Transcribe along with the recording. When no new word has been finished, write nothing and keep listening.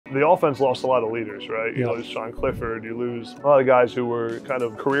The offense lost a lot of leaders, right? You lose Sean Clifford, you lose a lot of guys who were kind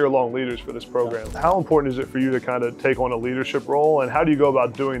of career-long leaders for this program. How important is it for you to kind of take on a leadership role, and how do you go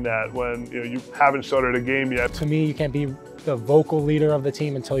about doing that when you haven't started a game yet? To me, you can't be the vocal leader of the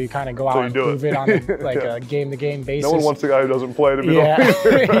team until you kind of go out and prove it on a game-to-game basis. No one wants the guy who doesn't play to be the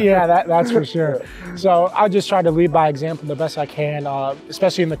leader. Yeah, that's for sure. So I just try to lead by example the best I can,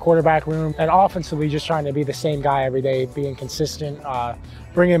 especially in the quarterback room, and offensively just trying to be the same guy every day, being consistent,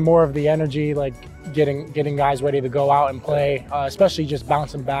 bringing more of the energy, like getting guys ready to go out and play, especially just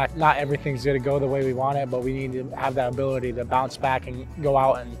bouncing back. Not everything's going to go the way we want it, but we need to have that ability to bounce back and go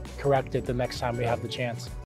out and correct it the next time we have the chance.